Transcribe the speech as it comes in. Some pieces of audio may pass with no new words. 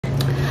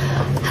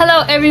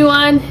Hello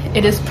everyone,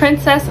 it is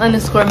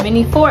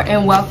princess_mini4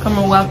 and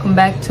welcome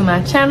back to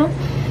my channel.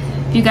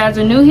 If you guys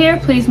are new here,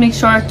 please make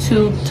sure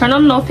to turn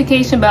on the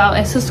notification bell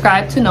and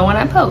subscribe to know when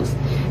I post.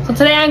 So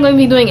today I'm going to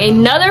be doing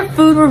another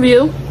food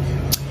review,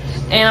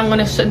 and I'm going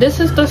to show, this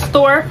is the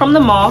store from the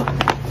mall.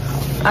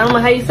 I don't know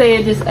how you say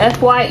it, just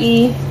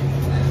FYE.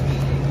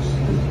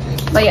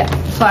 But yeah,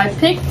 so I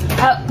picked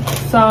up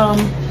some,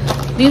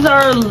 these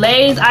are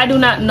Lays. I do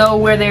not know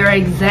where they are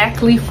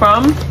exactly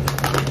from.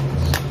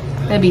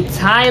 Maybe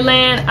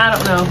Thailand, I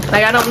don't know.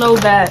 Like, I don't know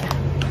that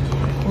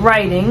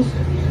writing.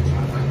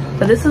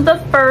 But this is the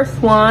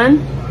first one.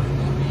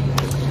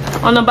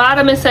 On the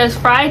bottom it says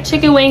fried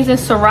chicken wings and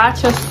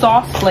sriracha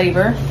sauce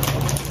flavor.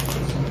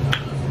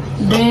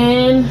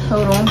 Then,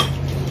 hold on.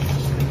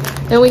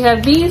 Then we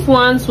have these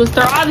ones, which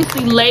they're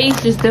obviously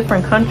Lays, just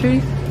different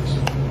countries.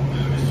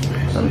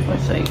 So I'm just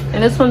gonna show you.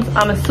 And this one's,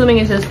 I'm assuming,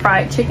 is just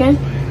fried chicken.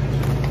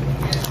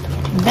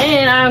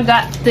 Then I've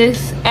got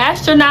this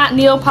Astronaut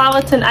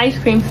Neapolitan ice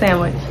cream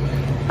sandwich.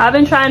 I've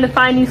been trying to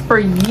find these for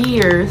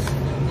years.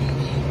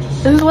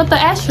 This is what the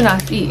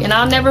astronauts eat, and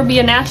I'll never be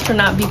an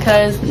astronaut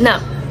because no.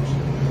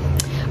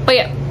 But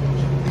yeah.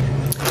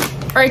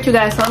 Alright you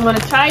guys, so I'm gonna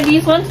try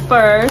these ones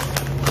first.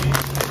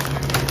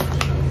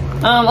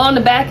 On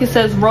the back it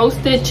says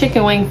roasted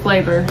chicken wing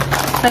flavor.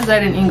 It says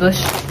that in English.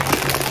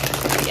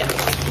 Yeah.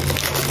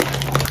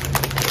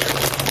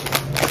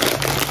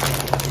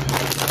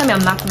 I mean,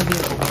 I'm not gonna be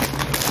able to open.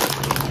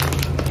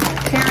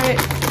 Carrot.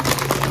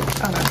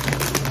 Okay.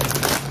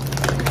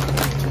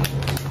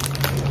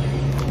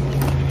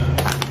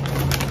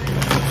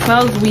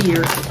 Smells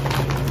weird.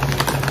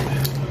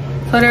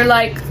 So they're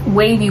like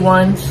wavy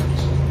ones.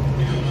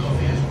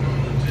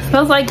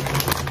 Smells like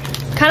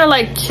kind of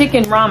like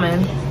chicken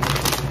ramen.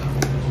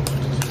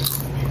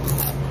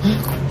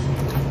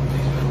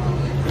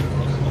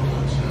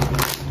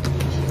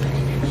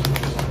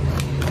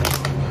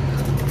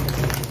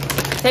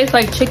 Tastes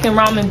like chicken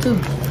ramen too.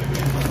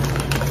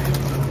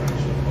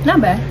 Not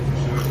bad.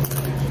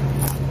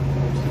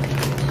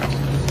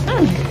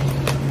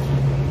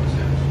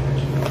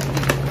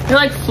 They're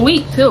like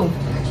sweet too.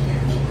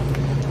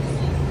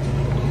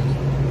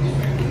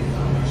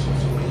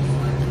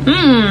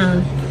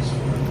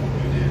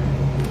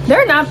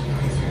 They're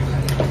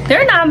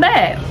not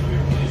bad.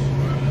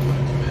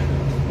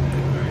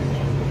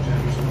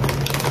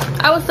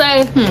 I would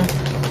say,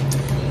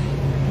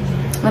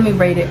 let me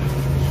rate it.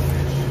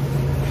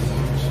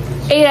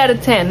 8 out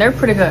of 10. They're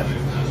pretty good.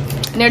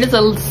 And there's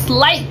a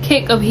slight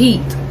kick of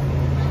heat,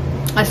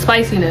 a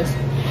spiciness,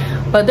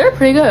 but they're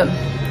pretty good.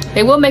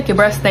 They will make your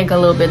breath stink a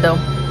little bit though.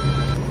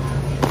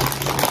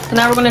 So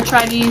now we're gonna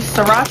try these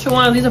sriracha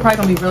ones. These are probably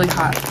gonna be really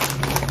hot.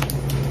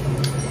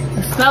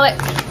 Let's smell it.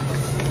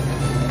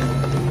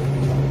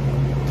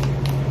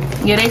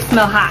 Yeah, they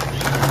smell hot.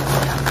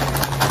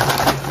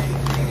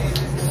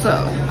 So,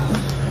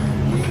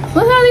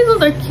 look how these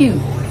ones are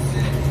cute.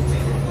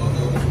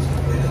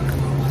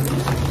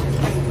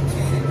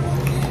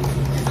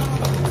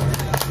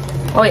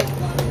 Oh yeah.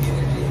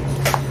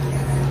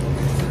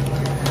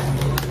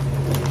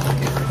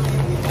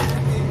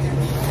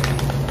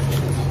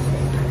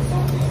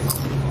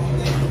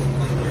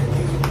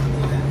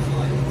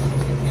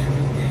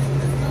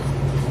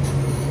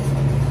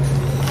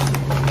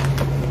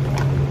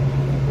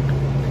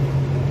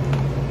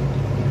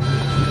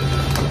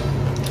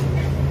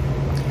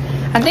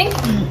 I think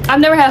I've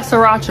never had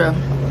sriracha,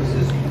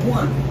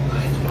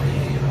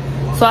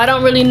 so I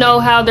don't really know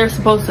how they're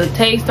supposed to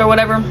taste or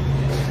whatever.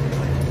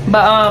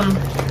 But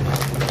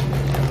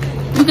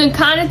you can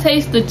kind of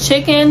taste the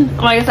chicken.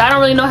 Like I said, I don't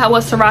really know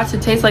what sriracha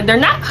tastes like. They're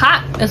not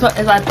hot as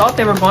I thought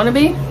they were going to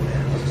be.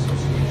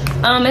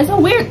 It's a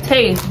weird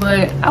taste,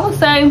 but I would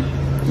say,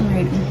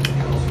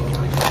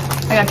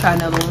 I gotta try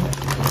another one.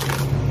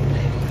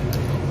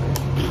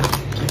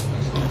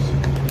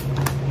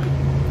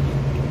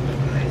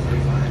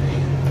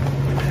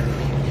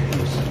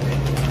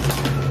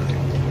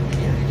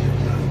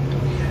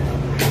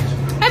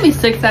 Maybe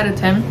 6 out of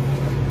 10.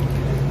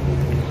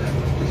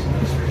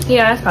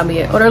 Yeah, that's probably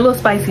it. Oh, they're a little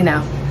spicy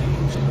now.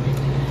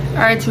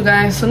 Alright you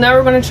guys, so now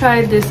we're gonna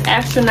try this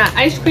Astronaut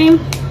ice cream.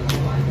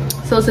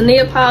 So it's a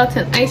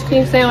Neapolitan ice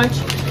cream sandwich,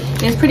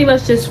 and it's pretty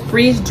much just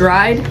freeze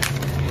dried.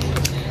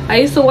 I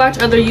used to watch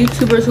other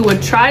YouTubers who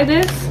would try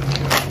this,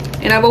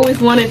 and I've always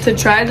wanted to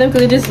try them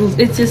because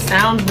it just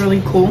sounds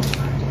really cool.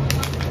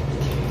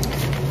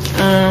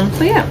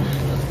 So yeah.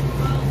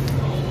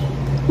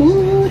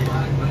 Ooh.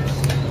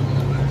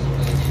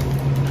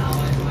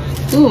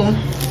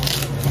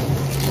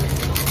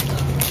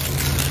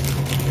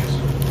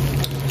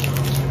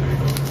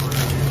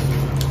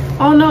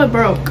 Oh no, it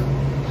broke.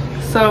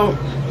 So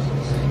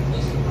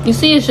you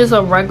see, it's just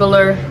a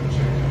regular,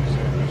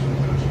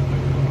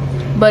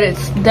 but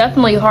it's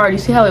definitely hard. You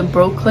see how it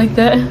broke like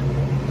that?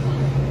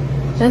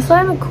 That's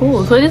kind of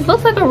cool. So it just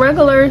looks like a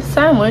regular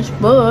sandwich,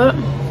 but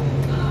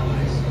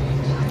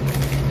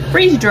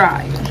freeze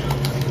dried.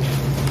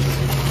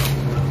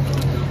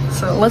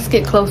 So let's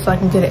get close so I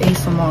can get an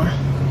ASMR.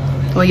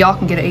 Well, y'all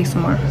can get an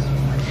ASMR.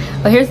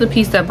 But here's the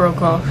piece that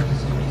broke off.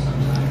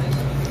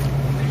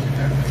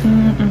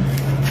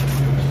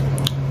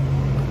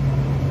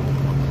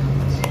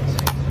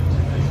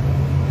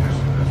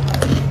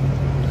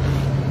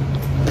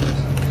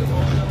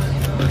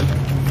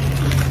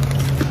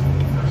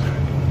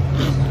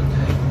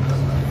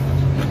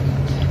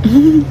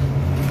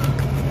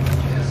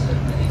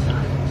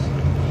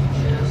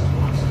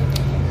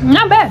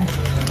 Not bad.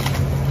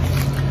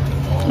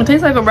 It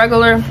tastes like a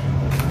regular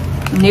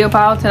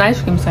Neapolitan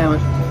ice cream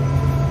sandwich.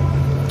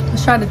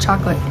 Let's try the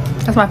chocolate.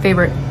 That's my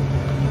favorite.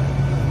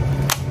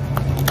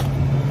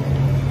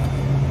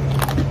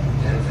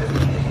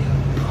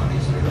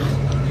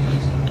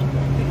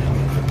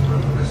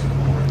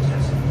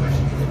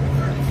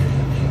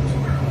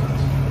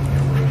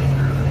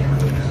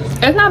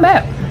 It's not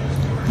bad.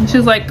 It's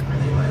just like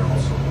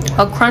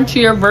a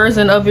crunchier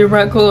version of your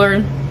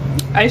regular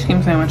ice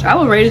cream sandwich. I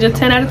would rate it a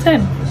 10 out of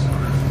 10.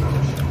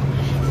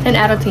 10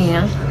 out of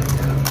 10.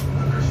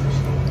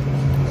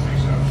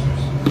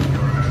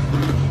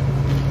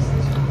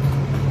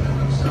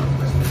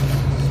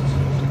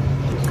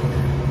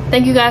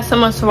 Thank you guys so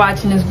much for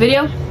watching this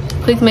video.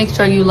 Please make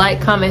sure you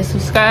like, comment,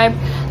 subscribe,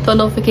 turn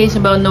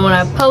notification bell know when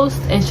I post,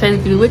 and share the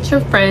video with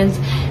your friends.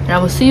 And I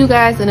will see you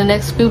guys in the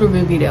next food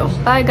review video.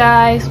 Bye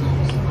guys.